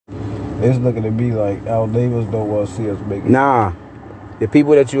It's looking at me like Al Davis don't want to see us make it. Nah. The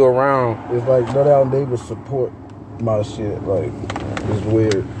people that you around. It's like none of Al Davis support my shit. Like, it's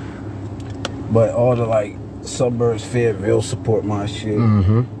weird. But all the, like, suburbs, Fayetteville support my shit.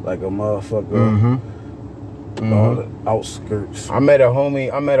 Mm-hmm. Like a motherfucker. Mm-hmm. All the outskirts. I met a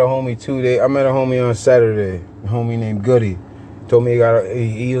homie 2 days. I met a homie on Saturday. A homie named Goody. Told me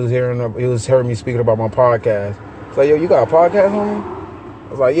he was hearing me speaking about my podcast. He's like, yo, you got a podcast, homie? I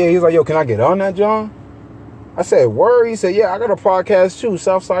was like, yeah. He's like, yo, can I get on that, John? I said, word? He said, yeah, I got a podcast too,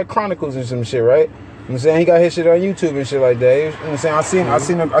 Southside Chronicles and some shit, right? You know what I'm saying? He got his shit on YouTube and shit like that. You know what I'm saying? I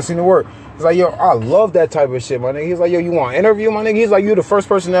seen the work. He's like, yo, I love that type of shit, my nigga. He's like, yo, you want to interview, my nigga? He's like, you the first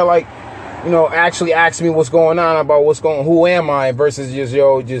person that, like, you know, actually asked me what's going on about who am I versus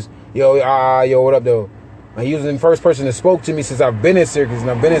yo, what up, though? Like, he was the first person that spoke to me since I've been in Syracuse, and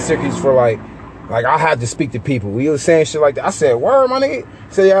I've been in Syracuse for, like I had to speak to people. He was saying shit like that. I said, word, my nigga?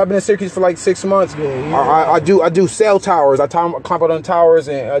 He said, yeah, I've been in Syracuse for like 6 months. I do cell towers. I climb out on towers,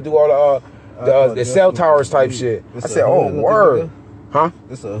 and I do all the cell towers type shit. I said, oh, word. Huh?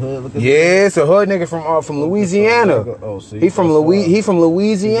 It's a hood looking. Yeah, it's a hood nigga from Louisiana. He from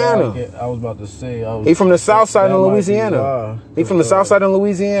Louisiana. I was about to say. He from the south side of Louisiana. He from the south side of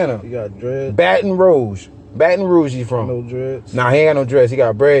Louisiana. He got dreads. Baton Rouge he from. No dreads. Nah, he ain't got no dreads. He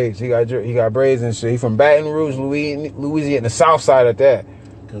got braids. He got braids and shit. He from Baton Rouge, Louisiana, the south side of that.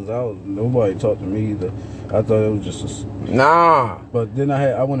 Cause nobody talked to me either. I thought it was just Nah. But then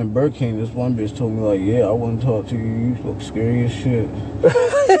I went in Burger King. This one bitch told me like, yeah, I wouldn't talk to you. You look scary as shit.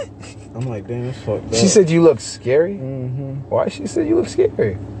 I'm like, damn, that's fucked up. She said you look scary? Mm-hmm. Why she said you look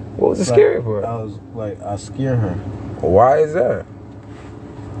scary? What was it scary for? I was like, I scare her. Why is that?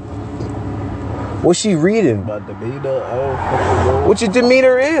 What's she reading? My demeanor, I don't fucking know. What your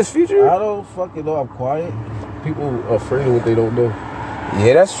demeanor is, Future? I don't fucking know. I'm quiet. People are afraid of what they don't know.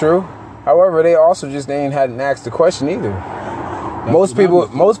 Yeah, that's true. However, they hadn't asked the question either. Most people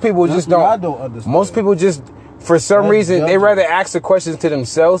just don't. I don't understand. Most people just, for some reason, they rather ask the questions to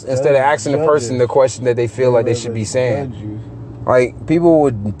themselves instead of asking the person the question that they feel like they should be saying. Like people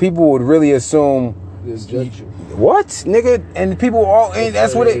would really assume. What, nigga? And people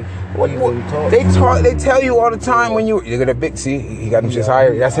that's what it. They tell you all the time when you look at the big. See, he got them shits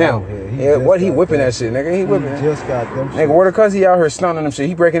higher. That's him. Yeah, what he whipping that shit, nigga? He whipping. He just got them. Nigga, where the cuz he out here stunning them shit?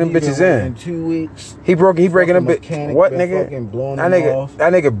 He breaking them bitches in. In 2 weeks. He breaking them bitches. What, nigga?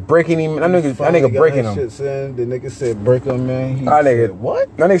 That nigga breaking him. That nigga breaking him. The nigga said break him, man. That nigga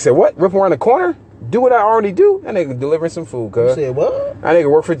what? That nigga said what? Rip around the corner? Do what I already do. That nigga delivering some food, cuz. You said what? That nigga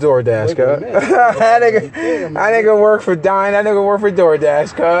work for DoorDash, cuz. That nigga work for Dine. That nigga work for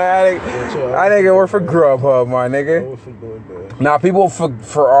DoorDash, cuz. That nigga work for Grubhub, my nigga. Now, people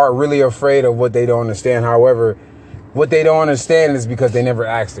are really afraid of what they don't understand. However, what they don't understand is because they never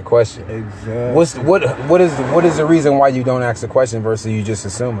asked the question. Exactly. What is the reason why you don't ask the question versus you just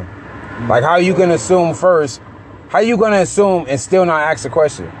assuming? Like, how are you gonna assume first? How are you gonna assume and still not ask the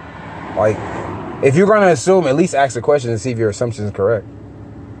question? Like, if you're gonna assume, at least ask the question and see if your assumption is correct.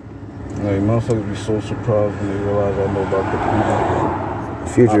 Like, motherfuckers be so surprised when they realize I know about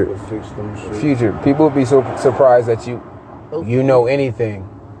the Future. People be so surprised that you know anything.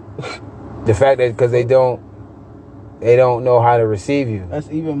 The fact that because they don't know how to receive you. That's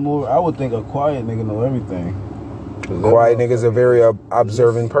even more. I would think a quiet nigga know everything. Quiet nigga's a very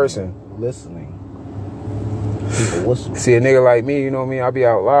observant person. Listening. People listen. See, a nigga like me, you know me, I be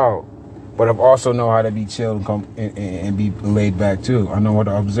out loud. But I also know how to be chill and be laid back too. I know how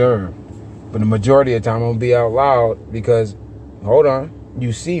to observe. But the majority of the time I'm gonna be out loud because, hold on,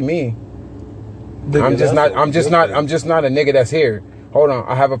 you see me. I'm just not a nigga that's here. Hold on,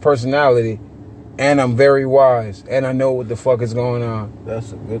 I have a personality and I'm very wise and I know what the fuck is going on.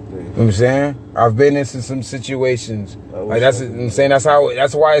 That's a good thing. You know what I'm saying? I've been into some situations. Like that's what I'm saying,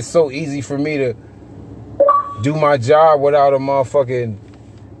 that's why it's so easy for me to do my job without a motherfucking,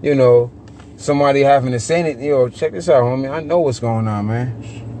 you know, somebody having to say it. Yo, check this out, homie. I know what's going on,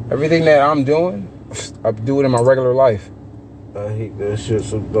 man. Everything that I'm doing, I do it in my regular life. I hate that shit.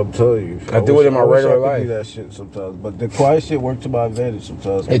 So I'm telling you, I do it in my regular life. I do that shit sometimes, but the quiet shit works to my advantage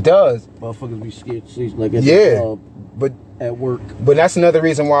sometimes. It does. Motherfuckers be scared to see like at the club, but at work. But that's another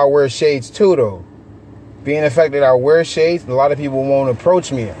reason why I wear shades too, though. Being the fact that I wear shades, a lot of people won't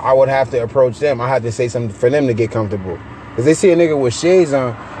approach me. I would have to approach them. I had to say something for them to get comfortable. Cause they see a nigga with shades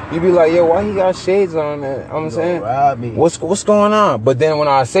on, you be like, yo, why he got shades on? Man? I'm saying, what's going on? But then when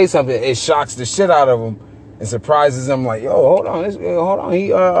I say something, it shocks the shit out of them and surprises them. Like, yo, hold on, he,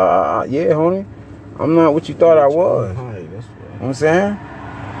 yeah, homie, I'm not what you thought I was. You know what I'm saying?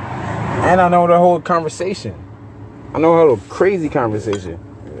 And I know the whole conversation. I know the whole crazy conversation.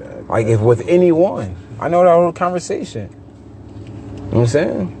 Like if with anyone, I know that whole conversation. You know what I'm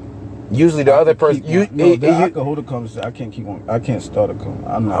saying? Usually the other person, I can hold a conversation. I can't keep on. I can't start a conversation.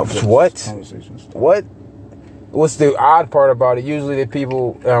 I'm not. What? Conversation starter. What? What's the odd part about it? Usually the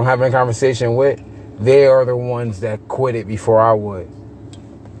people that I'm having a conversation with, they are the ones that quit it before I would.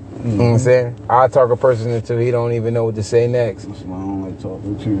 Mm-hmm. You know what I'm saying? I talk a person until he don't even know what to say next. That's why I don't like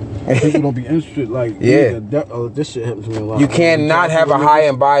talking to you. People don't be interested. Like, yeah, this shit happens to me a lot. You cannot have a high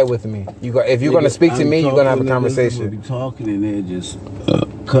and by with me. If you're gonna speak to me, you're gonna have a conversation. Be talking and then just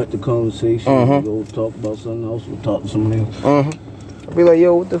cut the conversation. And go talk about something else. Or talk to somebody else. I'll be like,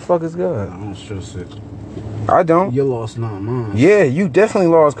 yo, what the fuck is good? I don't stress it. I don't. You're lost, not mine. Yeah, you definitely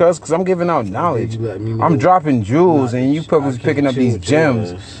lost, cuz I'm giving out knowledge. I'm dropping jewels and you supposed to be picking up these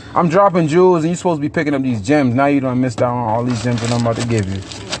gems. I'm dropping jewels and you supposed to be picking up these gems. Now you done missed out on all these gems that I'm about to give you.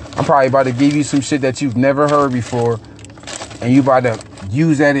 I'm probably about to give you some shit that you've never heard before. And you about to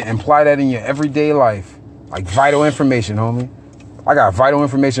use that and apply that in your everyday life. Like vital information, homie. I got vital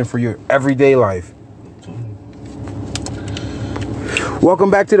information for your everyday life.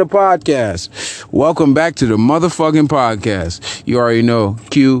 Welcome back to the podcast. Welcome back to the motherfucking podcast. You already know.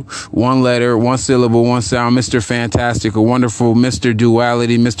 Q, one letter, one syllable, one sound. Mr. Fantastic, a wonderful Mr.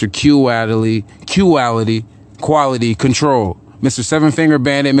 Duality, Mr. Quality, quality control. Mr. Seven Finger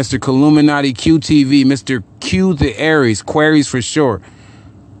Bandit, Mr. Illuminati, QTV, Mr. Q the Aries, Queries for short.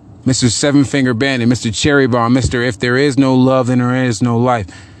 Mr. Seven Finger Bandit, Mr. Cherry Bomb, Mr. If There Is No Love, Then There Is No Life.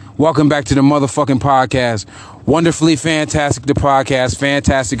 Welcome back to the motherfucking podcast. Wonderfully fantastic, the podcast.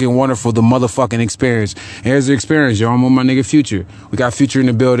 Fantastic and wonderful, the motherfucking experience. And here's the experience, yo. I'm with my nigga Future. We got Future in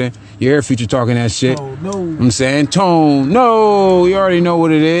the building. You hear Future talking that shit. No. I'm saying, Tone, no. You already know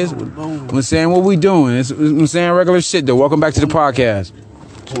what it is. I'm saying, what we doing? I'm saying regular shit, though. Welcome back to the podcast.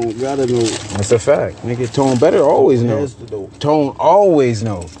 Tone gotta know. That's a fact. Nigga, Tone better always know. Tone always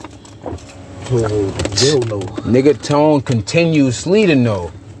know. Tone still know. Nigga, Tone continuously to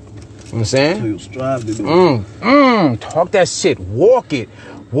know. You know what I'm saying? You strive to do. Talk that shit. Walk it.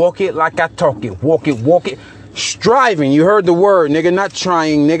 Walk it like I talk it. Walk it. Striving. You heard the word, nigga. Not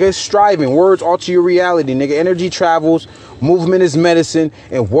trying, nigga. Striving. Words alter your reality, nigga. Energy travels. Movement is medicine.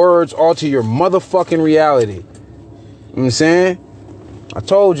 And words alter your motherfucking reality. You know what I'm saying? I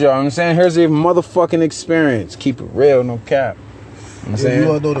told y'all. You know what I'm saying? Here's a motherfucking experience. Keep it real, no cap. You know what I'm saying? You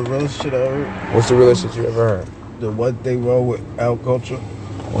all know the realest shit I heard? What's the realest shit you ever heard? The one thing wrong with our culture?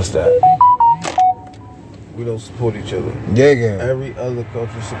 What's that? We don't support each other. Yeah. Every other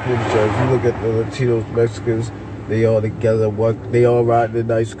culture support each other. If you look at the Latinos, Mexicans, they all together. They all ride the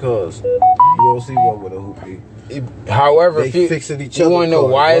nice cars. You won't see one with a hoopty. However, they fixing each other. You want to know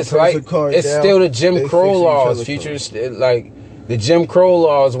why it's like? It's down, still the Jim Crow laws. Futures like the Jim Crow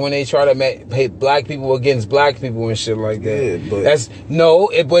laws when they try to pit black people against black people and shit like that. Yeah,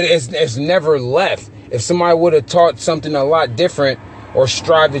 but but it's never left. If somebody would have taught something a lot different, or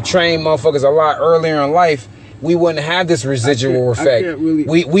strive to train motherfuckers a lot earlier in life, we wouldn't have this residual effect.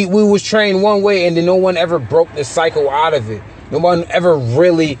 We was trained one way and then no one ever broke the cycle out of it. No one ever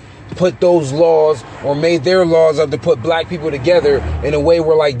really put those laws or made their laws up to put black people together in a way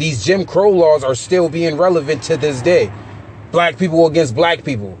where like these Jim Crow laws are still being relevant to this day. Black people against black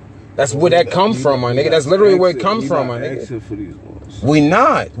people. That's where that come from, my nigga. That's literally where it comes from, my nigga. For these laws.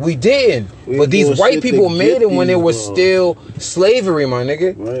 We didn't. But these white people made it when it was still slavery, my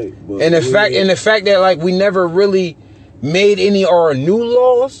nigga. Right. And the fact that like we never really made any or new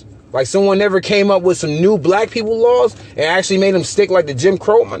laws, like someone never came up with some new black people laws and actually made them stick like the Jim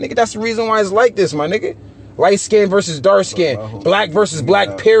Crow, my nigga. That's the reason why it's like this, my nigga. Light skin versus dark skin, black versus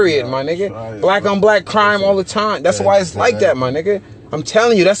black, period, my nigga. Black on black crime all the time. That's why it's like that, my nigga. I'm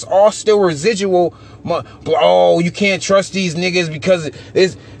telling you, that's all still residual. Oh, you can't trust these niggas because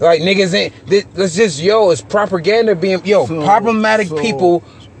it's like niggas ain't. It's just it's propaganda being problematic people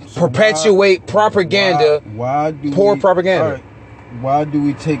perpetuate propaganda. Why do poor propaganda? Right, why do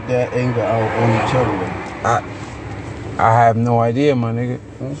we take that anger out on each other? I have no idea, my nigga.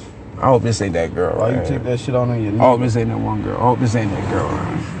 I hope this ain't that girl. Why you take that shit on your nigga? I hope this ain't that one girl. I hope this ain't that girl.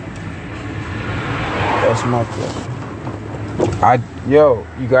 That's my question.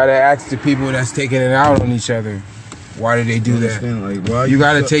 You gotta ask the people that's taking it out on each other. Why do they do that? Like, why you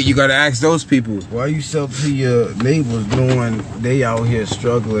gotta ask those people. Why you sell to your neighbors knowing they out here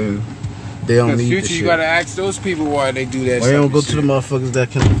struggling? They don't need the shit. You gotta ask those people why they do that. Why you don't go to the motherfuckers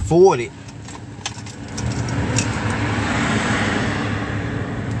that can afford it?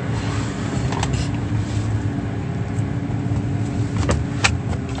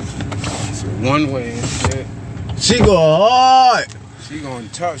 One way and shit. She go hard. She going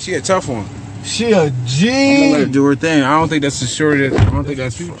tough. She a tough one. She a G. I'm gonna let her do her thing. I don't think that's the shortest. I don't think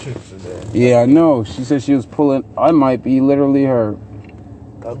that's. Two chicks in there. Yeah, I know. She said she was pulling. I might be literally her.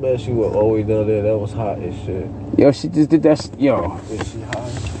 I bet she was always down there. That was hot as shit. Yo, she just did that. Yo. Is she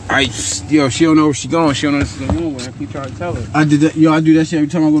high? Yo, she don't know where she going. She don't know this is the one way. I keep trying to tell her. I did that. Yo, I do that shit every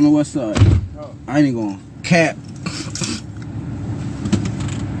time I go on the west side. Oh. I ain't even going. Cap.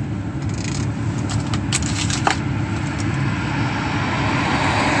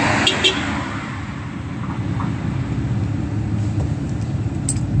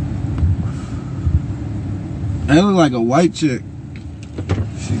 That look like a white chick.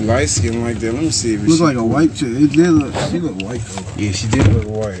 She light skin like that. Let me see if Look like a white chick. It did look. She look white though. Yeah, she did look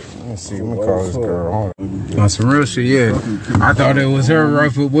white. Let me see. Let me call this girl. On some real shit, yeah. I thought it was her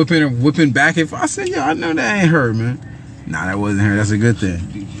rifle whipping back and forth. I said, yeah, I know that ain't her, man. Nah, that wasn't her. That's a good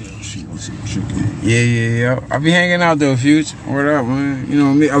thing. Yeah. I be hanging out though, Future. What up, man? You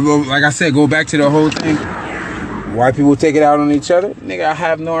know what I mean? Like I said, go back to the whole thing. White people take it out on each other. Nigga, I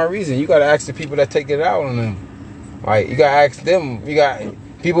have no reason. You gotta ask the people that take it out on them. Like, you gotta ask them.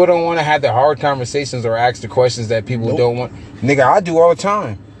 People don't want to have the hard conversations or ask the questions that people don't want. Nigga, I do all the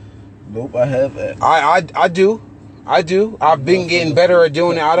time. Nope, I have that. I do. I've been getting better at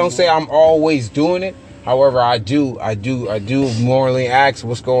doing it. I don't say I'm always doing it. However, I do morally ask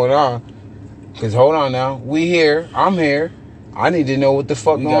what's going on. Cause hold on now, we here. I'm here. I need to know what the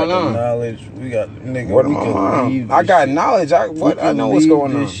fuck going on. Knowledge. We got nigga. What am I got knowledge. I know what's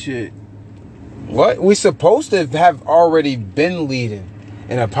going on. Shit. What? We supposed to have already been leading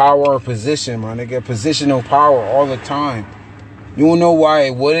in a power position, my nigga. Positional power all the time. You wanna know why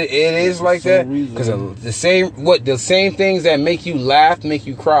it is like that? Because the same things that make you laugh make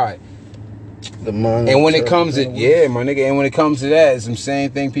you cry. And when it comes to my nigga, and when it comes to that, it's the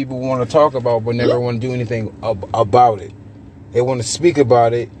same thing people want to talk about but never want to do anything about it. They want to speak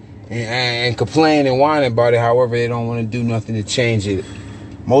about it and complain and whine about it. However, they don't want to do nothing to change it.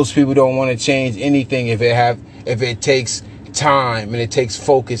 Most people don't want to change anything if it takes time and it takes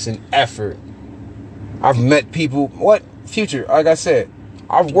focus and effort. I've met people. What? Future? Like I said,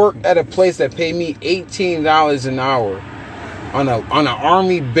 I've worked at a place that paid me $18 an hour on an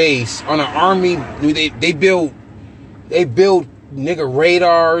army base. On an army, they build nigga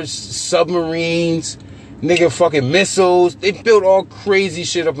radars, submarines, nigga fucking missiles. They build all crazy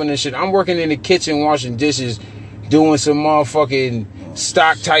shit up in this shit. I'm working in the kitchen washing dishes, doing some motherfucking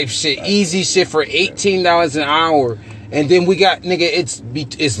stock type shit, easy shit for $18 an hour. And then we got nigga,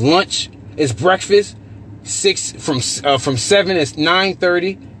 it's lunch, it's breakfast, from 7 it's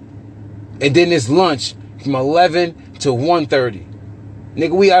 9:30, and then it's lunch from 11 to 1:30.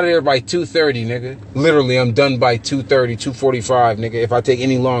 Nigga, we out of there by 2:30, nigga. Literally, I'm done by 2:30, 2:45, nigga. If I take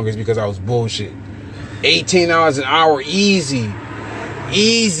any longer, it's because I was bullshit. $18 an hour, easy,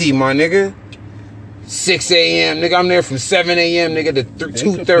 my nigga. 6 a.m., nigga, I'm there from 7 a.m., nigga, to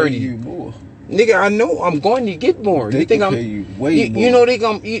 2:30. Nigga, I know I'm going to get more. You think I'm? More. You know they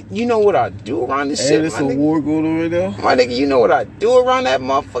gonna. You know what I do around this shit. There's a war going on right now. My nigga, you know what I do around that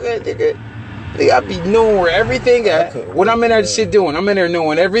motherfucker, nigga. Nigga, I be knowing where everything at. What I'm in that shit doing? I'm in there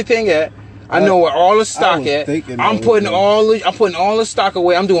knowing everything at. I know where all the stock at. I'm putting all the stock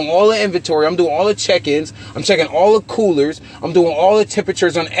away. I'm doing all the inventory. I'm doing all the check-ins. I'm checking all the coolers. I'm doing all the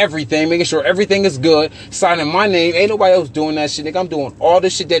temperatures on everything, making sure everything is good. Signing my name. Ain't nobody else doing that shit, nigga. I'm doing all the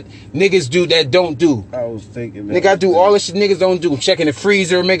shit that niggas do that don't do. I was thinking that. Nigga, I do all the shit niggas don't do. Checking the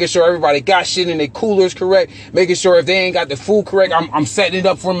freezer, making sure everybody got shit in their coolers correct. Making sure if they ain't got the food correct, I'm setting it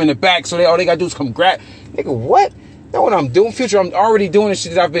up for them in the back so all they gotta do is come grab. Nigga, what? Know what I'm doing, Future? I'm already doing the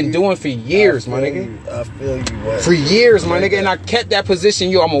shit that I've been doing for years, my nigga. I feel you. What? For years, my nigga. And I kept that position.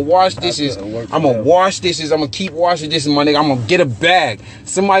 Yo, I'm gonna wash dishes. I'm gonna wash dishes. I'm gonna keep washing dishes, my nigga. I'm gonna get a bag.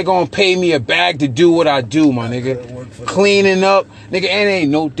 Somebody gonna pay me a bag to do what I do, my nigga. Cleaning up. Nigga, and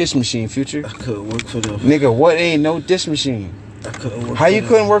ain't no dish machine, Future. I couldn't work for them. Nigga, what ain't no dish machine? I couldn't work How you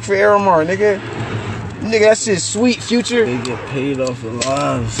couldn't work for Aramar, nigga? Nigga, that shit's sweet, Future. They get paid off of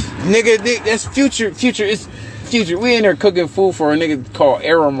lives. Nigga, that's Future. Future is... Future, we in there cooking food for a nigga called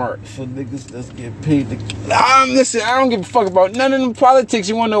Aramart. For niggas that's getting paid to... Listen, I don't give a fuck about none of them politics.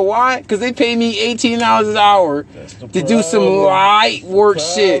 You wanna know why? Because they pay me $18 an hour to do some light work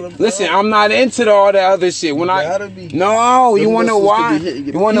shit. Listen, I'm not into all that other shit. When No, you wanna know why?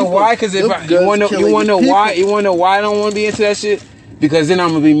 You wanna know why? Because if you wanna know why? You wanna know why I don't wanna be into that shit? Because then I'm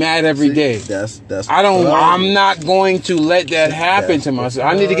gonna be mad every day. I'm not going to let that happen to myself.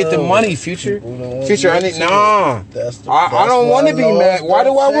 I need to get the money, Future. Future, I don't want to be mad. Why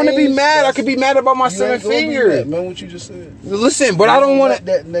do I want to be mad? I could be mad about my 7 fingers. Man, what you just said. Listen, but I don't want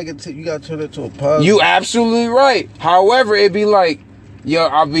that negative. You gotta turn it to a positive. You absolutely right. However, it'd be like, yo,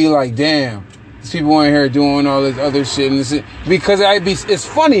 I'll be like, damn, these people in here doing all this other shit, and this, because it's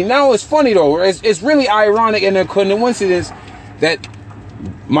funny. Now it's funny though. It's really ironic and a coincidence that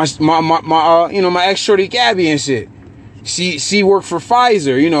my my ex shorty Gabby and shit. She worked for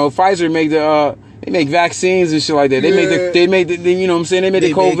Pfizer. You know, Pfizer make they make vaccines and shit like that. They made the you know what I'm saying? They made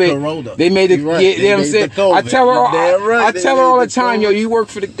the COVID. They made the, you know what I'm saying? I tell her all the time, yo, you work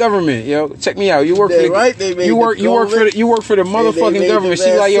for the government, yo. Check me out. You work for the you work for the motherfucking government.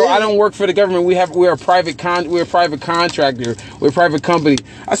 She like, yo, I don't work for the government. We're a private contractor. We're a private company.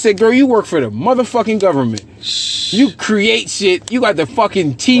 I said, girl, you work for the motherfucking government. You create shit. You got the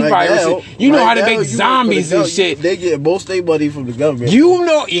fucking T virus. You know how to make zombies and shit. They get most of their money from the government. You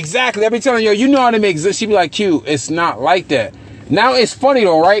know exactly. I be telling you, you know how to make. She be like, Q, it's not like that. Now it's funny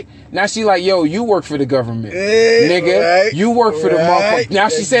though, right? Now she like, yo, you work for the government, nigga. Right, you work for the motherfucker. Now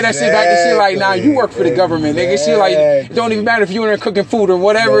she said that shit back, and she like, nah, you work for the government, nigga. She like, it don't even matter if you in there cooking food or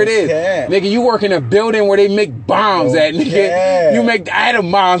whatever it is, nigga. You work in a building where they make bombs at, nigga. You make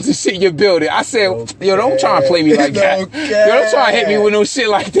atom bombs and shit in your building. I said, yo, don't try and play me like that. Yo, don't try and hit me with no shit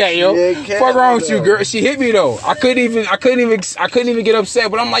like that, yo. Fuck wrong with you, girl. She hit me though. I couldn't even get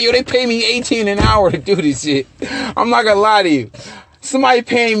upset. But I'm like, yo, they pay me $18 an hour to do this shit. I'm not gonna lie to you. Somebody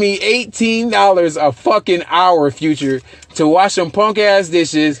paying me $18 a fucking hour, Future, to wash some punk ass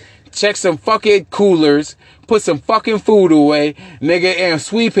dishes, check some fucking coolers, put some fucking food away, nigga, and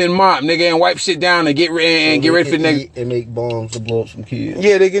sweep and mop, nigga, and wipe shit down and get ready for nigga. And make bombs to blow up some kids.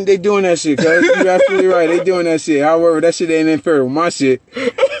 Yeah, they doing that shit, cuz. You're absolutely right. They doing that shit. However, that shit ain't interfere with my shit.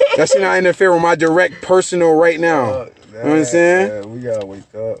 That shit not interfere with my direct personal right now. You know what I'm saying? We gotta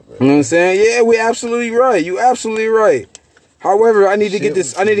wake up, man. You know what I'm saying? Yeah, we absolutely right. You absolutely right. However, I need to get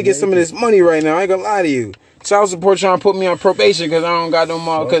this. I need to get some of this money right now. I ain't gonna lie to you. Child support trying to put me on probation because I don't got no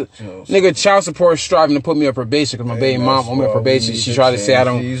more. Cause nigga, child support is striving to put me on probation because my baby mom on me on probation. She tried to say I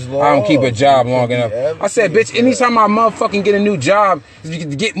don't keep a job long enough. I said, bitch, anytime I motherfucking get a new job, you can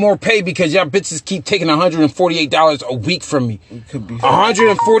get more pay because y'all bitches keep taking $148 a week from me.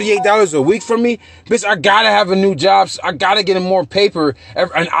 $148 a week from me, bitch. I gotta have a new job. I gotta get more paper,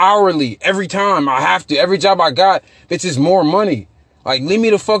 an hourly every time. I have to. Every job I got, bitch, is more money. Like, leave me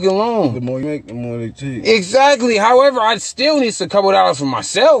the fuck alone. The more you make, the more they take. Exactly. However, I still need a couple dollars for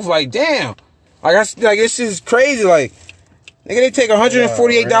myself. Like, damn. Like, this is crazy. Like, nigga, they take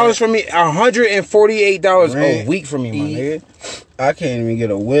 $148 from me. $148 a week from me, my nigga. I can't even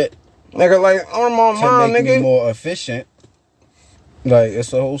get a whip. Nigga, like, on my mom, nigga. To make me more efficient. Like,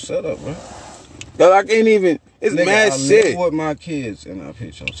 it's a whole setup, bro. But I can't even. It's nigga, mad I shit. live with my kids and I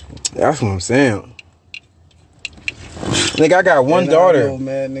pay child support. That's what I'm saying. Nigga, I got one daughter.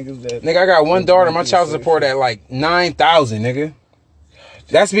 Nigga, I got one daughter. My child support at like $9,000, nigga.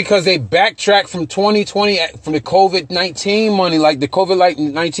 That's because they backtracked from 2020 from the COVID-19 money, like the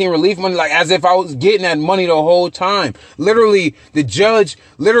COVID-19 relief money, like as if I was getting that money the whole time. Literally, the judge,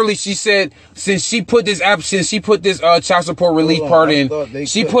 she said, since she put this child support relief part in,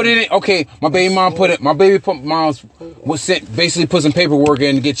 she put it in, okay, my baby mom basically put some paperwork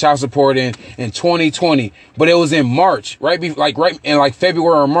in to get child support in 2020, but it was in March, right in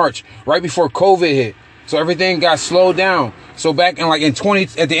February or March, right before COVID hit. So everything got slowed down. So back in at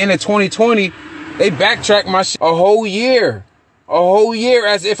the end of 2020, they backtracked my shit a whole year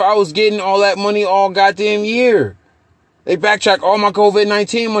as if I was getting all that money all goddamn year. They backtracked all my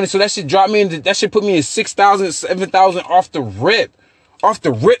COVID-19 money. So that shit dropped me that shit put me in 6,000, 7,000 off the rip. Off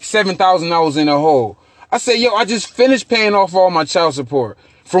the rip, 7,000 I was in a hole. I said, yo, I just finished paying off all my child support.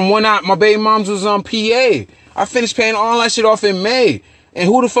 From when my baby moms was on PA. I finished paying all that shit off in May. And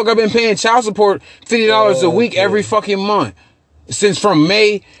who the fuck I've been paying child support $50 a week every fucking month since from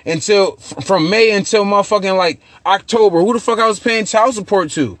May until motherfucking like October. Who the fuck I was paying child support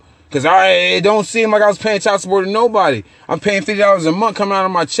to? Cause it don't seem like I was paying child support to nobody. I'm paying $50 a month coming out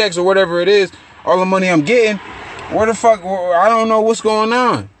of my checks or whatever it is. All the money I'm getting. Where the fuck? I don't know what's going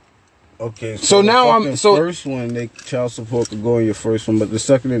on. Okay, so now first one, they child support could go in your first one, but the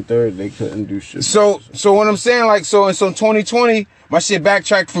second and third they couldn't do shit. So what I'm saying, like, so in 2020, my shit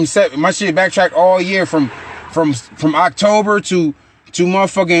backtracked all year from October to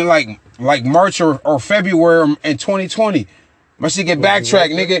motherfucking like March or February in 2020. My shit get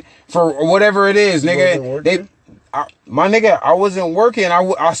backtracked, nigga, for whatever it is, nigga. I wasn't working.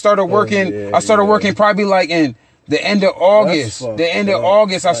 I started working. I started working probably like in the end of August.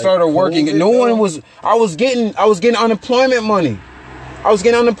 I started working. No one was. I was getting unemployment money. I was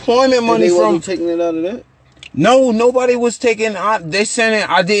getting unemployment money from. Wasn't taking it out of that. No, nobody was taking. They saying it.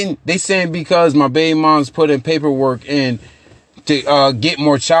 I didn't. They saying because my baby mom's putting paperwork in to get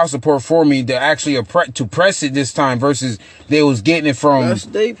more child support for me to actually to press it this time versus they was getting it from. That's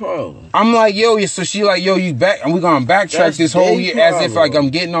their problem. I'm like, yo, so she like, yo, you back, and we gonna backtrack That's this whole year as if like problem.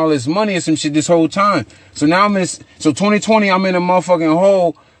 I'm getting all this money or some shit this whole time. So now so 2020, I'm in a motherfucking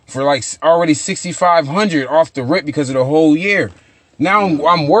hole for like already 6,500 off the rip because of the whole year. Now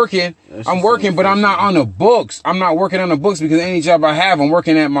I'm working, but I'm not on the books. I'm not working on the books because any job I have, I'm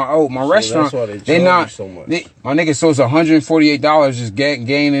working at my restaurant. That's why They not so much. My nigga, so it's $148 just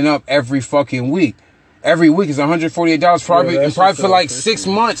gaining up every fucking week. Every week is $148 probably, Yeah, and probably for like 6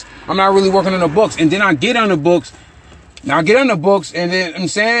 months. I'm not really working on the books, and then I get on the books. Now I get on the books, and then I'm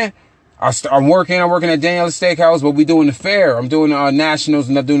saying I'm working at Daniel's Steakhouse, but we doing the fair. I'm doing nationals,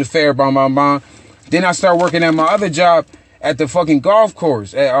 and I'm doing the fair. Then I start working at my other job at the fucking golf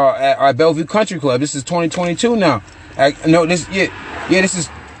course at Bellevue Country Club. This is 2022 now. This is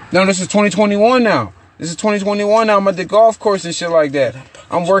 2021 now. This is 2021 now. I'm at the golf course and shit like that.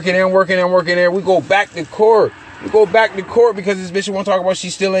 I'm working there. We go back to court. Because this bitch won't talk about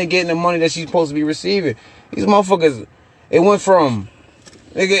she still ain't getting the money that she's supposed to be receiving. These motherfuckers, it went from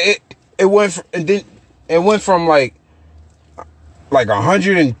like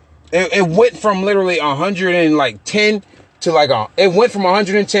 100 and it went from literally 110 to like it went from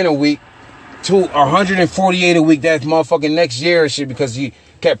 110 a week to 148 a week that motherfucking next year and shit because he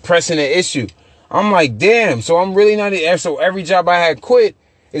kept pressing the issue. I'm like, damn, so I'm really not, so every job I had quit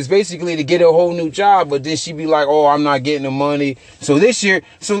is basically to get a whole new job, but then she be like, oh, I'm not getting the money. So this year,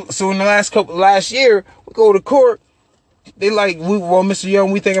 so in the last year, we go to court. They like, well, Mr. Young,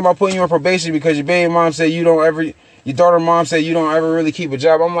 we thinking about putting you on probation because your baby mom said your daughter mom said you don't ever really keep a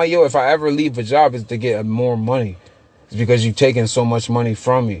job. I'm like, yo, if I ever leave a job, it's to get more money. It's because you've taken so much money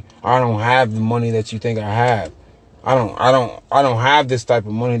from me. I don't have the money that you think I have. I don't have this type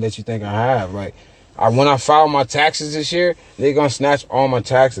of money that you think I have. Like, when I file my taxes this year, they're gonna snatch all my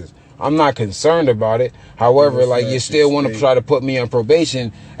taxes. I'm not concerned about it. However, like, you still want to try to put me on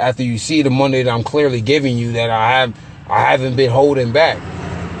probation after you see the money that I'm clearly giving you that I haven't been holding back. You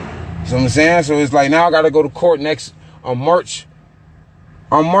know what I'm saying? So it's like now I gotta go to court on March 14th.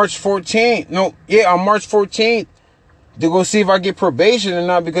 On March 14th to go see if I get probation or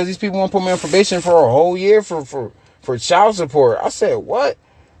not because these people won't put me on probation for a whole year for child support. I said, what?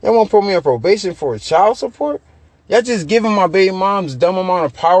 Y'all won't put me on probation for child support? Y'all just giving my baby mom's dumb amount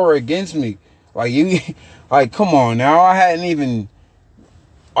of power against me. Like, come on now. I hadn't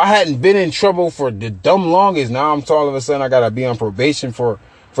been in trouble for the dumb longest. Now I'm all of a sudden I gotta be on probation for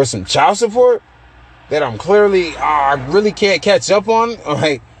some child support that I'm clearly, I really can't catch up on.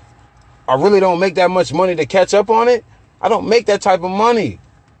 Like, I really don't make that much money to catch up on it. I don't make that type of money.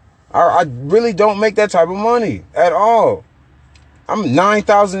 I really don't make that type of money at all. I'm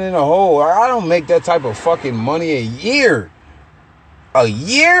 9,000 in a hole. I don't make that type of fucking money a year. A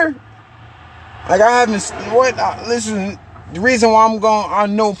year? Like, I haven't, listen, the reason why I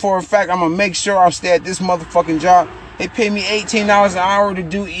know for a fact I'm gonna make sure I stay at this motherfucking job, they pay me $18 an hour to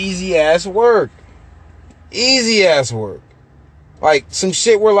do easy ass work. Easy ass work. Like, some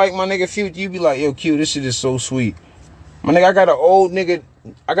shit where, like, my nigga Future, you be like, yo, Q, this shit is so sweet. My nigga, I got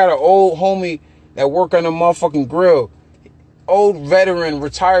an old homie that work on the motherfucking grill. Old veteran,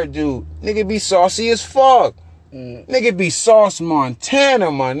 retired dude. Nigga be saucy as fuck. Nigga be Sauce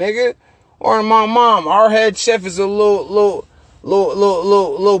Montana, my nigga. Or my mom, our head chef is a little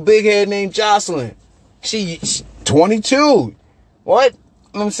big head named Jocelyn. She's 22. What? You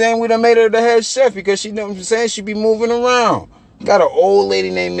know what I'm saying? We done made her the head chef because she, know what I'm saying, she be moving around. Got an old lady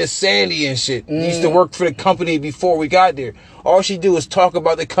named Miss Sandy and shit. Used to work for the company before we got there. All she do is talk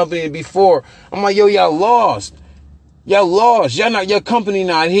about the company before. I'm like, yo, y'all lost. Y'all lost. Your company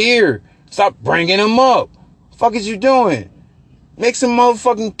not here. Stop bringing them up. Fuck is you doing? Make some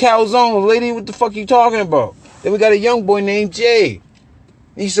motherfucking calzone. Lady, what the fuck you talking about? Then we got a young boy named Jay.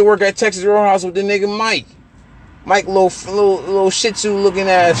 He used to work at Texas Roadhouse with the nigga Mike. Mike, little Shih Tzu looking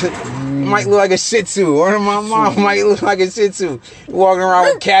ass. Mike look like a Shih Tzu. Or my mom, Mike look like a Shih Tzu. Walking around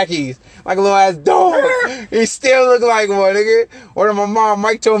with khakis. Like a little ass dog. He still look like one, nigga. Or my mom,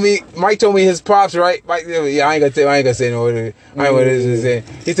 Mike told me his pops, right? Mike, yeah, I ain't gonna say no. I ain't gonna say.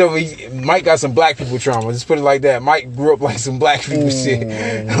 He told me Mike got some black people trauma. Just put it like that. Mike grew up like some black people shit.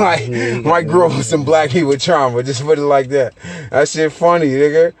 Like, Mike grew up with some black people trauma. Just put it like that. That shit funny,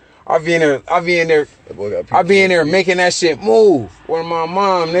 nigga. I be in there making that shit move. Or my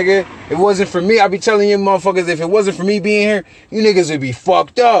mom, nigga. It wasn't for me. I be telling you motherfuckers, if it wasn't for me being here, you niggas would be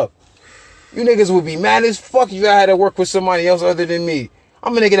fucked up. You niggas would be mad as fuck if I had to work with somebody else other than me.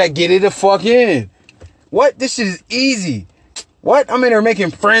 I'm a nigga that get it the fuck in. What? This shit is easy. What? I'm in there making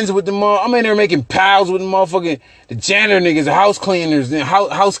friends with them all. I'm in there making pals with the motherfucking the janitor niggas, the house cleaners, and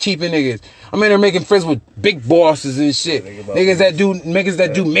housekeeping niggas. I'm in there making friends with big bosses and shit. Niggas that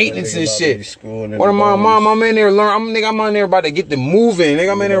do maintenance and shit. What am I, mom? I'm in there learn. I'm in there about to get the moving.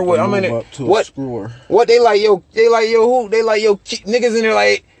 Nigga, I'm in there with. I'm in there. What? They like yo. They like yo. Who? They like yo. Niggas in there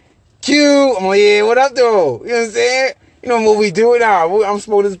like Q. I'm like, yeah. What up though? You know what I'm saying? You know what we do now. I'm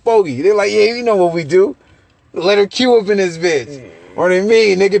smoking this bogey. They like, yeah. You know what we do. Letter Q up in this bitch. What do you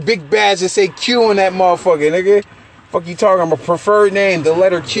mean, nigga? Big badge that say Q on that motherfucker, nigga. Fuck you talking? I'm a preferred name, the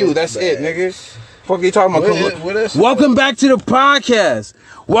letter Q. That's it, nigga. Fuck you talking about? Welcome back to the podcast.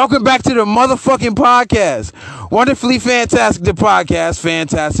 Welcome back to the motherfucking podcast. Wonderfully fantastic, the podcast.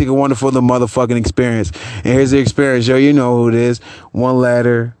 Fantastic and wonderful, the motherfucking experience. And here's the experience, yo. You know who it is. One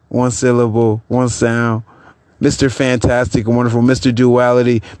letter, one syllable, one sound. Mr. Fantastic and Wonderful, Mr.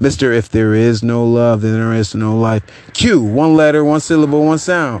 Duality, Mr. If There Is No Love, Then There Is No Life. Q, one letter, one syllable, one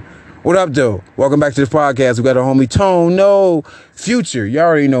sound. What up, though? Welcome back to the podcast. We got our homie Tone, no Future. You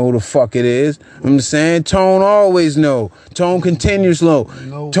already know who the fuck it is. I'm saying Tone always know. Tone continues low.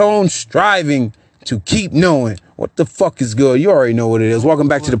 Tone striving to keep knowing what the fuck is good. You already know what it is. Welcome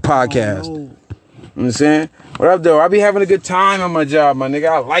back to the podcast. You know what I'm saying? What up, though? I be having a good time on my job, my nigga.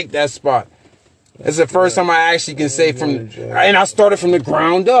 I like that spot. It's the first time I actually can say and I started from the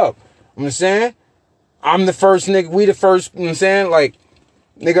ground up. You know what I'm saying? I'm the first nigga, we the first, you know what I'm saying? Like,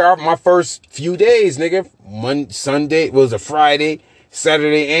 nigga, my first few days, nigga. Sunday, it was a Friday,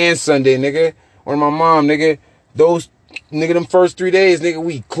 Saturday, and Sunday, nigga. Or my mom, nigga. Those, nigga, them first 3 days, nigga,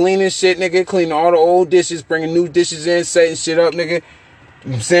 we cleaning shit, nigga. Cleaning all the old dishes, bringing new dishes in, setting shit up, nigga.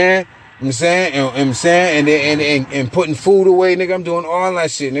 You know what I'm saying? And putting food away, nigga. I'm doing all that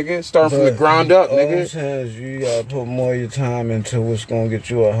shit, nigga. Starting from the ground up, nigga. Sometimes you gotta put more of your time into what's gonna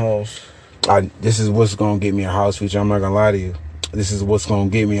get you a house. This is what's gonna get me a house, Future. I'm not gonna lie to you. This is what's gonna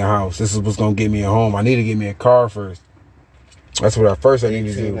get me a house. This is what's gonna get me a home. I need to get me a car first. That's what I need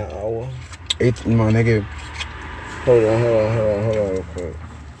to do. An hour. 18, my nigga. Hold on real quick.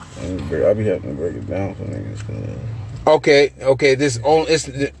 I be having to break it down for niggas. Okay. Okay.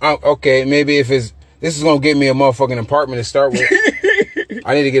 Maybe if this is gonna get me a motherfucking apartment to start with.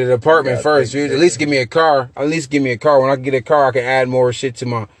 I need to get an apartment first. At least give me a car. When I get a car, I can add more shit to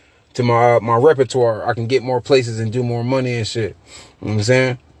my repertoire. I can get more places and do more money and shit. You know what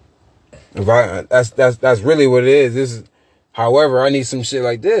I'm saying? That's really what it is. However, I need some shit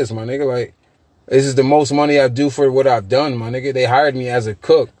like this, my nigga. Like, this is the most money I do for what I've done, my nigga. They hired me as a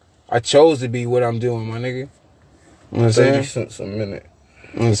cook. I chose to be what I'm doing, my nigga. You know what I'm saying? 30 cents a minute.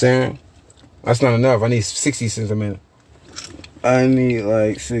 You know what I'm saying? That's not enough. I need 60 cents a minute. I need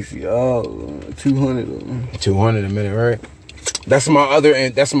like 60. 200. 200 a minute, right? That's my other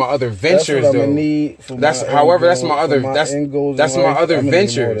ventures, that's what though. Need for that's my however, end that's my other goal, that's my other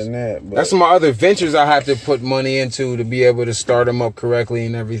ventures. That's my other ventures I have to put money into to be able to start them up correctly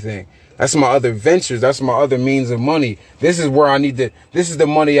and everything. That's my other ventures. That's my other means of money. This is where this is the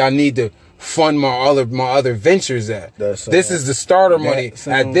money I need to fund my other ventures at. This is the starter money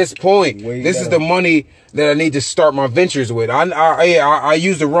at this point. This is the money that I need to start my ventures with. I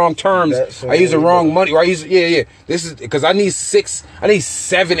use the wrong terms. I use the wrong money. This is because I need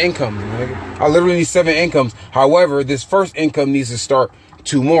 7 incomes. I literally need 7 incomes. However, this first income needs to start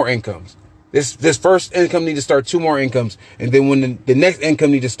 2 more incomes. This first income needs to start 2 more incomes, and then when the next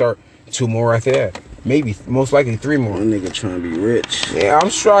income needs to start 2 more after that. Maybe, most likely 3 more. My nigga trying to be rich. Yeah,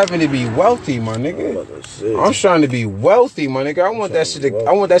 I'm striving to be wealthy, my nigga. I'm trying to be wealthy, my nigga. I want that shit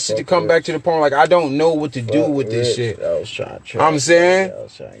to come back to the point like I don't know what to do with this shit. I'm saying, you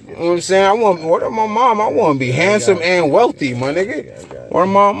know what I'm saying? What am my mom? I want to be handsome and wealthy, my nigga. What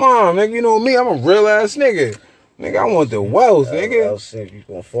am my mom, nigga? You know me, I'm a real ass nigga. Nigga, I want the wealth, nigga. I was thinking you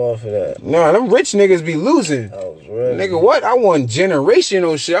gonna fall for that. Nah, them rich niggas be losing. I was ready. Nigga, what? I want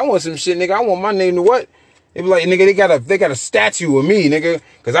generational shit. I want some shit, nigga. I want my name to what? They be like, nigga, they got a statue of me, nigga.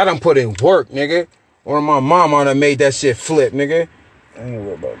 Cause I done put in work, nigga. Or my mom done made that shit flip, nigga. I ain't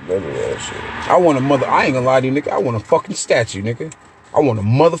worried about none of that shit. I ain't gonna lie to you, nigga. I want a fucking statue, nigga. I want a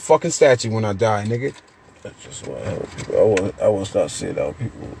motherfucking statue when I die, nigga. That's just what I help people. I want to start seeing out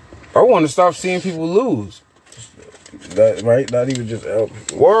people. I want to stop seeing people lose. That, right? Not even just help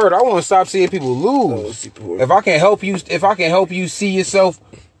people. Word, I want to stop seeing people lose. If I can help you see yourself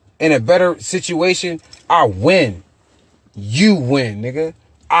in a better situation, I win. You win, nigga.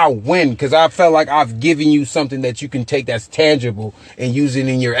 I win because I felt like I've given you something that you can take that's tangible and use it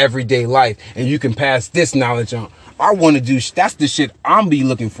in your everyday life, and you can pass this knowledge on. I want to do, that's the shit I'm be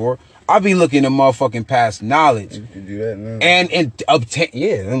looking for. I be looking to motherfucking pass knowledge. You can do that now. And obtain,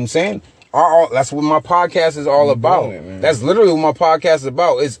 yeah, you know what I'm saying? That's what my podcast is all about. That's literally what my podcast is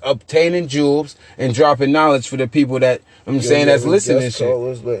about. It's obtaining jewels and dropping knowledge for the people that saying that's listening and shit.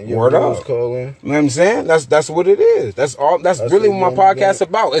 Word up. You know what I'm saying? That's what it is. That's really what my podcast is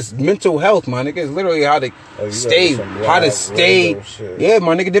about. It's mental health, my nigga. It's literally how to stay. Yeah,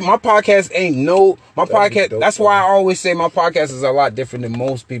 my nigga. My podcast ain't my podcast. That's why I always say my podcast is a lot different than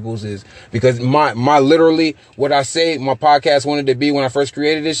most people's is, because my literally what I say my podcast wanted to be when I first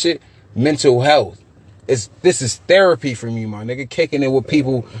created this shit. Mental health. This is therapy for me, my nigga. Kicking it with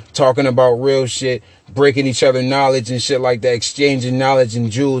people, talking about real shit, breaking each other knowledge and shit like that, exchanging knowledge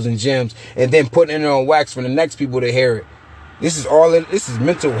and jewels and gems, and then putting it on wax for the next people to hear it. This is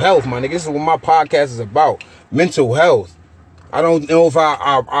mental health, my nigga. This is what my podcast is about. Mental health. I don't know if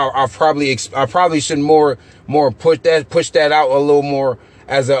I probably should more push that out a little more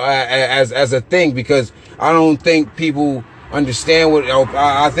as a thing, because I don't think people understand what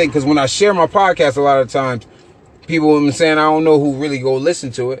I think, because when I share my podcast, a lot of times people are saying I don't know who really go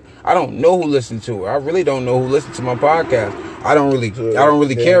listen to it. I don't know who listens to it. I really don't know who listens to my podcast. I don't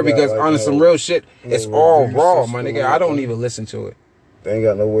really care, because on some real shit, it's all raw, my nigga. I don't even listen to it. They ain't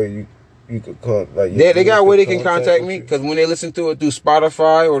got no way you could call, like, they got where they can contact me, because when they listen to it through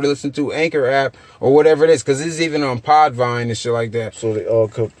Spotify or they listen to Anchor app or whatever it is, because it's even on Podvine and shit like that. So they all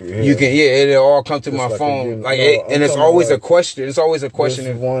come through here. You can, it'll all come to my phone, and it's always a question. It's always a question.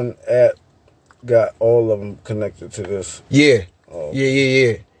 This one app got all of them connected to this. Yeah,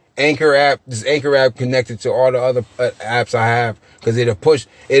 yeah. Anchor app. This Anchor app connected to all the other apps I have, because it'll push.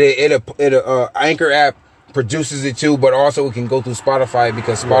 Anchor app produces it too, but also it can go through Spotify,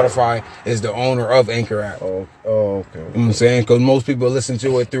 because Spotify is the owner of Anchor app. Oh, okay. You know what I'm saying? Because most people listen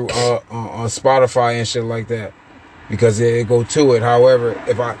to it through on Spotify and shit like that, because they go to it. However,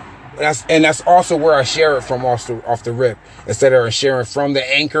 that's also where I share it from off the rip. Instead of sharing from the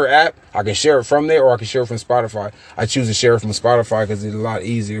Anchor app, I can share it from there, or I can share it from Spotify. I choose to share it from Spotify because it's a lot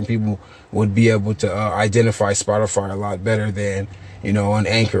easier, and people would be able to identify Spotify a lot better than, on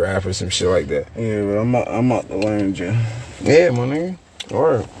Anchor app or some shit like that. Yeah, but I'm out the lane, Jay. Yeah, my nigga.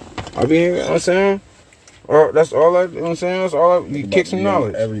 Alright. I be here, you know what I'm saying? Or that's all you know what I'm saying? That's all you kick some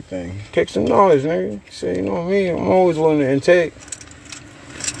knowledge. Everything. Kick some knowledge, nigga. Say, you know me, I'm always willing to intake.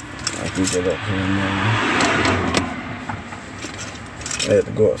 I can get up here, man. I had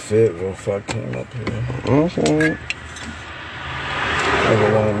to go up Fayetteville before I came up here. Okay.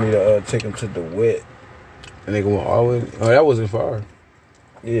 Nigga wanted me to take him to DeWitt. And nigga want always. Oh, that wasn't far.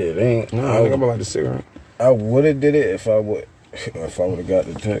 Yeah, they ain't. No, I think I'm like the cigarette. I would have did it if I would have got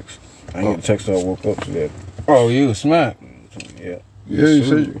the text. I didn't get the text till I woke up today. Oh, you smack. Yeah. Yeah, you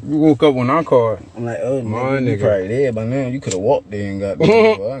said you woke up when I called. I'm like, oh, my man, nigga. You probably there by now. You could have walked there and got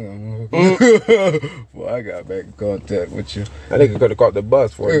there. Before I got back in contact with you. That nigga could have caught the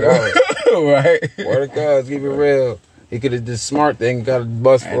bus for $1. Right. Word of God, keep it real. He could have did smart thing and got a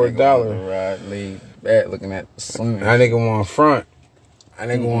bus for $1. Right, laid back looking at the sun. That nigga want front. That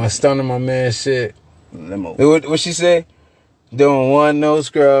nigga want stunning my man shit. Limo. What she say? Don't want no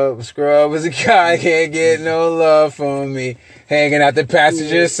scrub. Scrub is a guy can't get no love from me. Hanging out the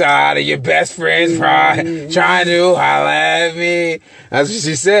passenger side of your best friend's ride, trying to holla at me. That's what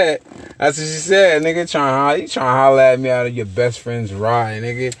she said. Nigga, trying to holla at me out of your best friend's ride,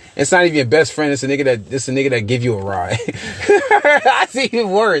 nigga. It's not even your best friend. It's a nigga that give you a ride. That's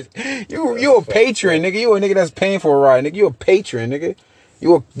even worse. You a patron, nigga. You a nigga that's paying for a ride, nigga. You a patron, nigga.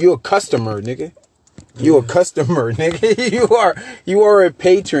 You a customer, nigga. You a customer, nigga. You are a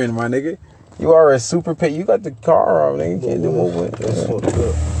patron, my nigga. You are a super patron. You got the car off, nigga. You can't do more with it. That's fucked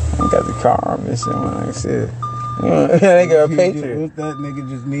up. You got the car off and shit, man. Like I said. Nigga a patron. What that nigga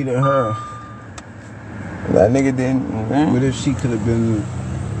just needed her? That nigga didn't. What if she could have been,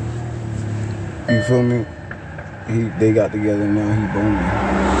 you feel me? They got together now, he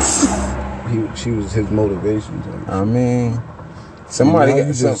boning. She was his motivation. I mean, somebody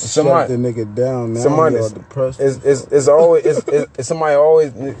got somebody the nigga down. Now somebody all depressed. It's always it's somebody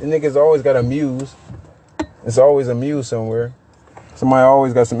always niggas always got a muse. It's always a muse somewhere. Somebody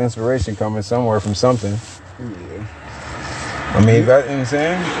always got some inspiration coming somewhere from something. Yeah. I mean, you know what I'm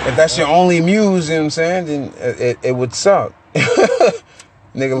saying? If that's your only muse, you know what I'm saying, then it would suck.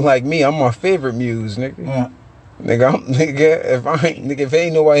 Nigga like me, I'm my favorite muse, nigga. Yeah. Nigga, if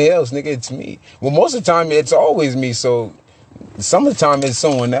ain't nobody else, nigga, it's me. Well, most of the time, it's always me, so some of the time, it's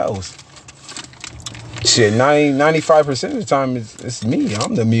someone else. Shit, 95% of the time, it's me.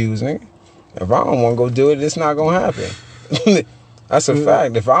 I'm the muse, nigga. If I don't want to go do it, it's not going to happen. That's a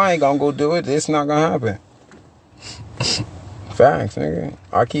fact. If I ain't going to go do it, it's not going to happen. Facts, nigga.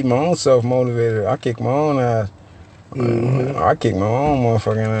 I keep my own self motivated. I kick my own ass. I kick my own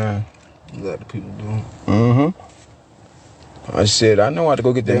motherfucking ass. Let the people do. I said, I know how to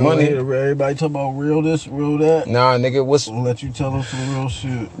go get They that don't money. hear everybody talk about real this, real that. Nah, nigga, what's... I'll let you tell them some real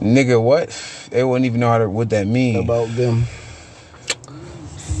shit. Nigga, what? They wouldn't even know what that mean. About them.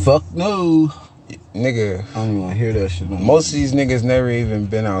 Fuck no. Nigga. I don't even want to hear that shit no more. Most of these niggas never even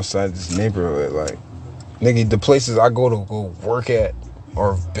been outside this neighborhood. Like, nigga, the places I go work at,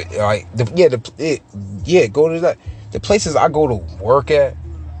 or like, go to that. The places I go to work at,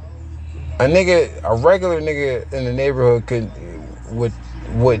 a regular nigga in the neighborhood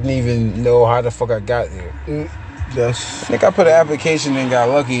wouldn't even know how the fuck I got there. I think I put an application in, got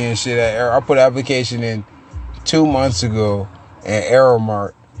lucky and shit. I put an application in 2 months ago at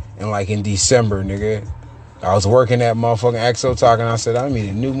Aeromart, and like in December, nigga, I was working at motherfucking Exo Talk, and I said I need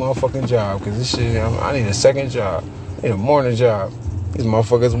a new motherfucking job because this shit, I need a second job, I need a morning job. These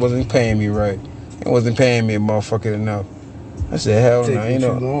motherfuckers wasn't paying me right. It wasn't paying me motherfucking enough. I said, hell no, you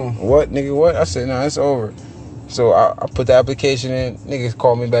know. What, nigga, what? I said, no, it's over. So I put the application in. Niggas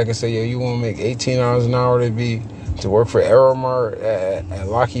called me back and said, yo, you want to make $18 an hour to work for Aeromart at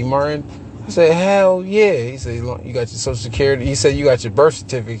Lockheed Martin? I said, hell yeah. He said, you got your Social Security. He said, you got your birth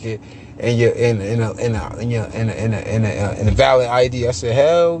certificate and your in a valid ID. I said,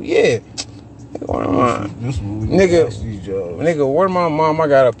 hell yeah. Nigga, where my mom? I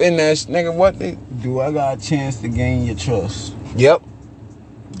got up in that. Nigga, what? Do I got a chance to gain your trust? Yep.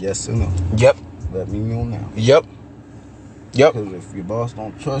 Yes or no? Yep. Let me know now. Yep. Because if your boss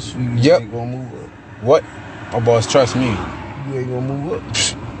don't trust you, you ain't gonna move up. What? My boss trusts me. You ain't gonna move up.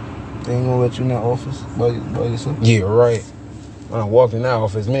 They ain't gonna let you in that office by yourself. Yeah, right. I walked in that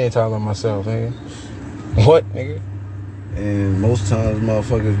office many times by myself, nigga. What, nigga? And most times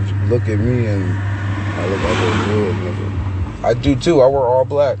motherfuckers look at me and I look like a real nigga. I do too. I wear all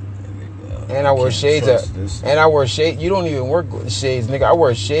black. And I wear shades. I wear shades. You don't even work with shades, nigga. I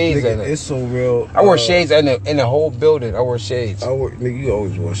wear shades. Nigga, it's so real. I wear shades in the whole building. I wear shades. Nigga, you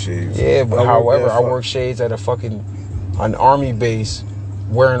always wear shades. Yeah, but I work shades at an army base,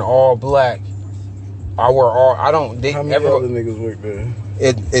 wearing all black. I wear all. I don't. How many other niggas work there?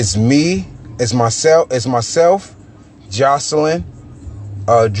 It's me. It's myself. Jocelyn.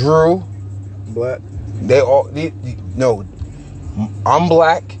 Drew. Black. No. I'm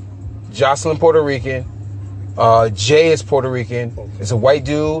black. Jocelyn Puerto Rican, Jay is Puerto Rican. Okay. It's a white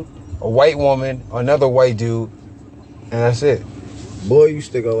dude, a white woman, another white dude, and that's it. Boy, you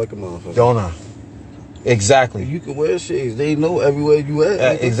stick out like a motherfucker. Don't I? Exactly. You can wear shades. They know everywhere you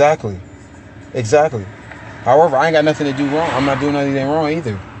at. Exactly. However, I ain't got nothing to do wrong. I'm not doing anything wrong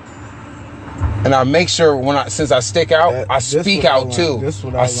either. And I make sure since I stick out, I speak out too.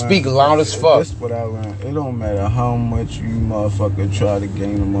 I speak loud as fuck. This what I learned. It don't matter how much you motherfucker try to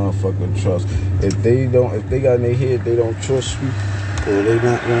gain a motherfucker trust. If they got in their head they don't trust you, or they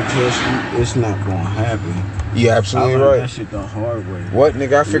not gonna trust you, it's not gonna happen. You absolutely right. That shit the hard way. What,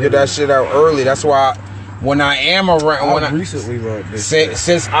 nigga? I figured that shit out early. That's why when I am around, recently learned this.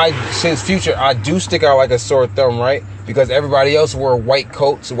 Since Future, I do stick out like a sore thumb, right? Because everybody else wore white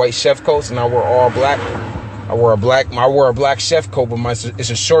coats, white chef coats, and I wore all black. I wore a black chef coat, but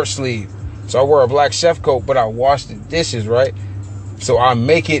it's a short sleeve. So I wore a black chef coat, but I washed the dishes, right? So I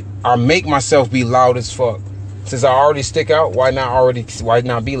make myself be loud as fuck. Since I already stick out, why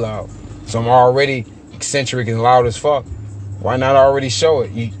not be loud? So I'm already eccentric and loud as fuck. Why not already show it?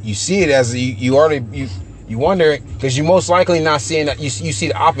 You see it as you wonder, because you most likely not seeing that. You see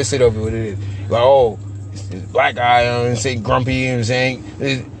the opposite of it. What it is, like, oh, this black guy, and say grumpy, you know what I'm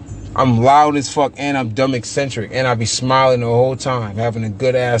saying? I'm loud as fuck, and I'm dumb eccentric, and I be smiling the whole time, having a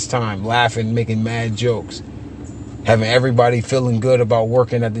good ass time, laughing, making mad jokes, having everybody feeling good about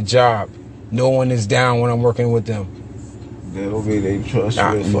working at the job. No one is down when I'm working with them. That'll be they trust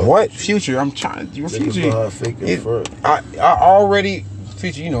you. What? Future? I'm trying. Your Future. I already.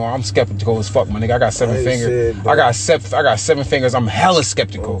 Future, you know, I'm skeptical as fuck, my nigga. I got 7 fingers. I got 7 fingers. I'm hella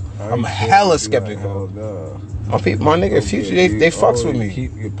skeptical. I'm hella skeptical. My people, my nigga, Future, they fucks with me.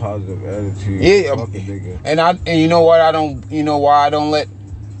 Keep your positive attitude. Yeah, and you know what? I don't. You know why I don't let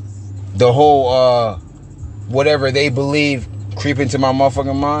the whole whatever they believe creep into my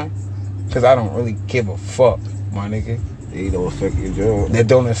motherfucking mind? Because I don't really give a fuck, my nigga. They don't affect your job. That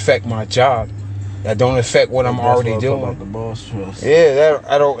don't affect my job. That don't affect what I'm already doing. About the boss trust. Yeah,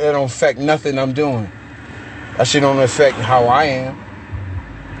 that don't affect nothing I'm doing. That shit don't affect how I am.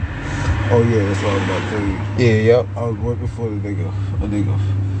 Oh yeah, that's what I was about to tell you. Yeah, yep. I was working for a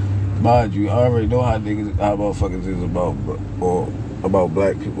nigga. Mind you, I already know how motherfuckers is about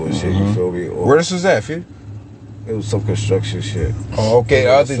black people and shit. You feel me? Where this was at, feel? It was some construction shit. Oh, okay,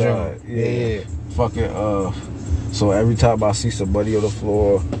 the other job. Yeah. Fucking So every time I see somebody on the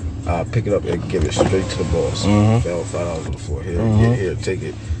floor, I I pick it up and give it straight to the boss. Found $5 on the floor. Here, take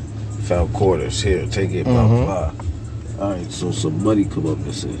it. Found quarters. Here, take it. Blah blah. All right, so somebody come up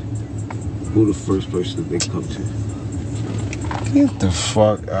and say, who the first person that they come to? Get the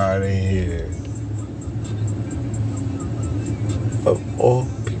fuck out of here. Of all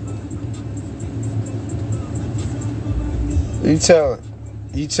people.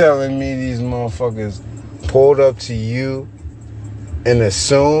 You telling me these motherfuckers pulled up to you and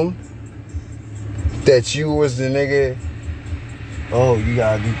assumed that you was the nigga? Oh, you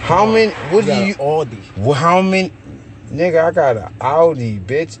gotta do. How many? What do you? Audi. Well, how many? Nigga, I got an Audi,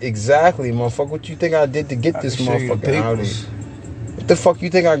 bitch. Exactly, motherfucker. What you think I did to get this motherfucking Audi? What the fuck you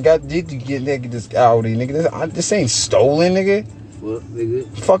think I did to get this Audi, nigga? This ain't stolen, nigga. What, nigga?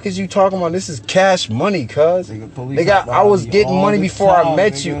 Fuck is you talking about? This is cash money, cuz. Nigga, I was getting money before I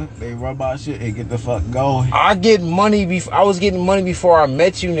met you. They rub our shit and get the fuck going. I was getting money before I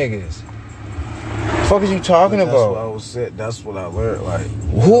met you niggas. Fuck is you talking about? That's what I learned. Like,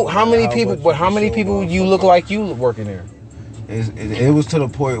 how many people? But how many people you look like you working there? It was to the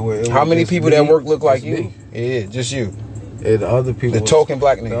point where how many people that work look like you? Yeah, just you. And the other people, the token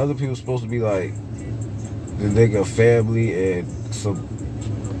black nigga. The other people supposed to be like the nigga family and some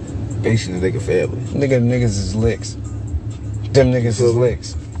basically the nigga family. Niggas is licks. Them niggas is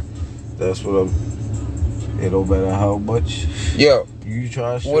licks. That's what I'm. It don't matter how much. Yo, you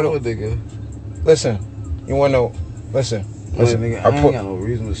try to show a nigga. Listen, you wanna know? Listen. Nigga, I ain't got no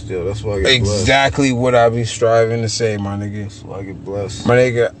reason to steal. That's why I get blessed. Exactly what I be striving to say, my nigga. That's why I get blessed. My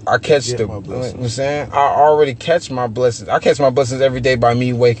nigga, I catch the. You know what I'm saying? I already catch my blessings. I catch my blessings every day by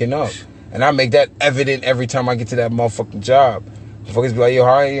me waking up. And I make that evident every time I get to that motherfucking job. Motherfuckers be like, yo,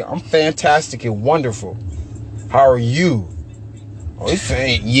 how are you? I'm fantastic and wonderful. How are you? Oh, he's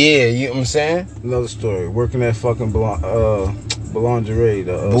saying, yeah, you know what I'm saying? Another story. Working at fucking Boulangerie.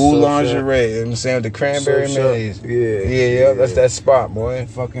 Boulangerie, you know what I'm saying? The cranberry mayonnaise. Yeah. That's that spot, boy.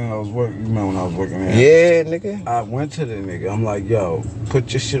 Fucking, I was working, you remember when I was working there? Yeah, nigga. I went to the nigga. I'm like, yo,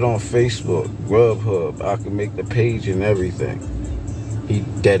 put your shit on Facebook, Grubhub. I can make the page and everything. He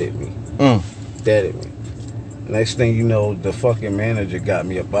deaded me. Deaded me. Next thing you know, the fucking manager got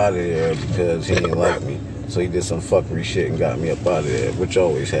me up out of there because he didn't like me. So he did some fuckery shit and got me up out of there, which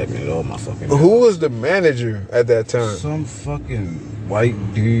always happened at all my fucking jobs. Who was the manager at that time? Some fucking white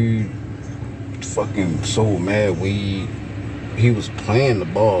dude, fucking sold mad weed. He was playing the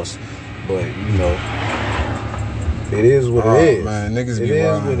boss, but you know, it is what it is. Man, niggas be wildin'. It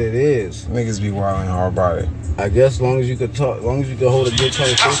is what it is. Niggas be wilding hard about it. I guess as long as you could talk, as long as you could hold a good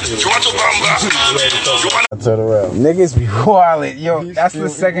conversation. I turn around. Niggas be wildin'. Yo, that's the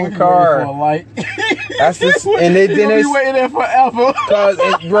second car. That's the and then it's waiting there forever. Cause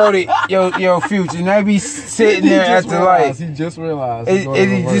Brody, yo, Future, and they be sitting there at the light. He just realized. He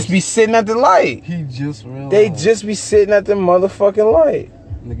just be sitting at the light. He just realized. They just be sitting at the motherfucking light.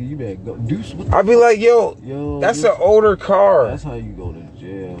 Nigga, you better go. Deuce. I be like, yo, that's an older car. That's how you go to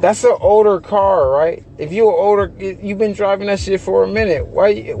jail. That's an older car, right? If you're older, you've been driving that shit for a minute.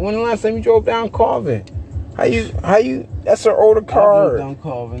 When the last time you drove down Carvin? How you? That's an older car. I drove down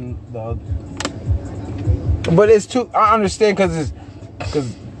Carvin the other. But it's two. I understand because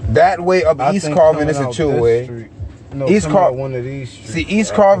that way up East Carvin is a 2-way. No, East Carvin, one of these streets. See,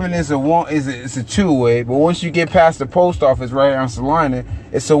 East Carvin is a 2-way, but once you get past the post office right on Salina,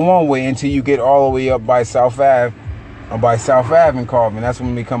 it's a 1-way until you get all the way up by South Ave, or by South Ave in Carvin. That's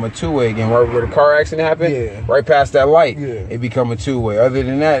when it become a 2-way again. Right where the car accident happened, right past that light, it become a 2-way. Other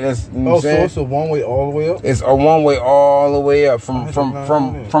than that, that's so it's a 1-way all the way up. It's a 1-way all the way up from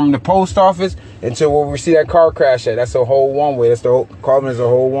the post office until where we see that car crash at. That's a whole 1-way. That's the whole Carvin is a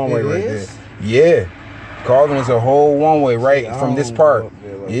whole 1-way right there. Yeah. Carvin is a whole 1-way right from this part.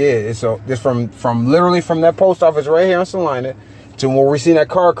 It's from literally from that post office right here in Salina to where we see that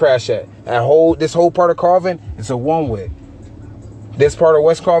car crash at. This whole part of Carvin, it's a 1-way. This part of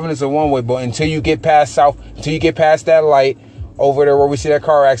West Carvin is a 1-way, but until you get past that light over there where we see that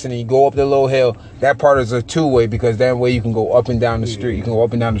car accident, you go up the little hill, that part is a 2-way because that way you can go up and down the street. You can go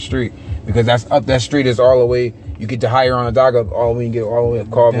up and down the street because that street is all the way. You get to higher on the dock up all the way, you get all the way up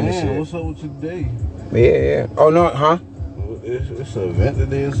Carvin and shit. What's up with today? Yeah. Oh no, huh? It's an event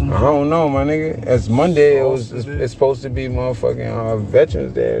today or something? I don't know, my nigga. It's Monday. It's supposed to be motherfucking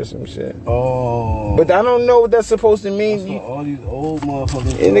Veterans Day or some shit. Oh. But I don't know what that's supposed to mean. All these old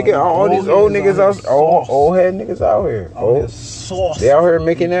motherfuckers. Yeah, nigga, all these old niggas old head niggas out here. They out here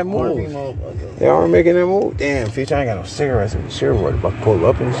making that move. They out here making that move. Damn, Future, I ain't got no cigarettes in the shit. What about to pull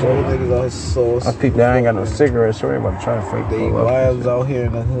up and shit? Old niggas out here sauce. I peeped that I ain't got no cigarettes, so they about to try to fake they wives out here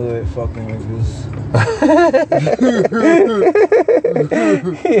in the hood, fucking niggas.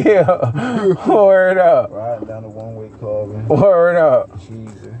 Yeah. Word up. Riding down the one-way Calvin. Word up.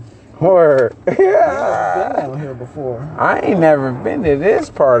 Jesus. Word. I've been down here before. I ain't never been to this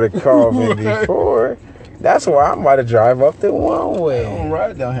part of Calvin before. That's why I'm about to drive up the one I don't way.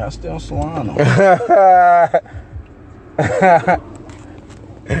 ride down here. I stay on Solano.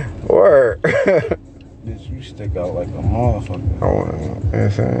 Word. Bitch, you stick out like a motherfucker. I want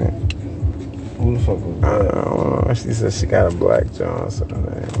to. Who the fuck was I that? don't know. She said she got a black Johnson. You know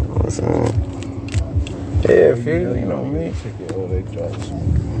what I'm saying? Yeah, feel you know me. Oh, they drive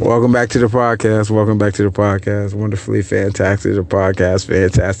some. Welcome back to the podcast. Welcome back to the podcast. Wonderfully fantastic. The podcast,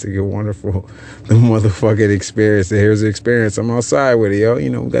 fantastic and wonderful. The motherfucking experience. And here's the experience. I'm outside with it, yo. You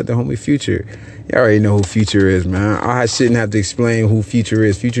know, we got the homie Future. You already know who Future is, man. I shouldn't have to explain who Future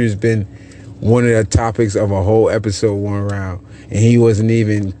is. Future has been one of the topics of a whole episode one round. And he wasn't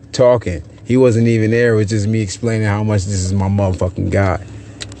even talking. He wasn't even there. It was just me explaining how much this is my motherfucking guy. You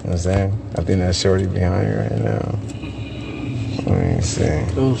know what I'm saying? I think that's Shorty behind you right now. Let me see.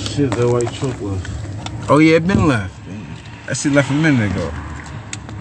 Oh shit, that white truck was. Oh yeah, it been left. That shit left a minute ago.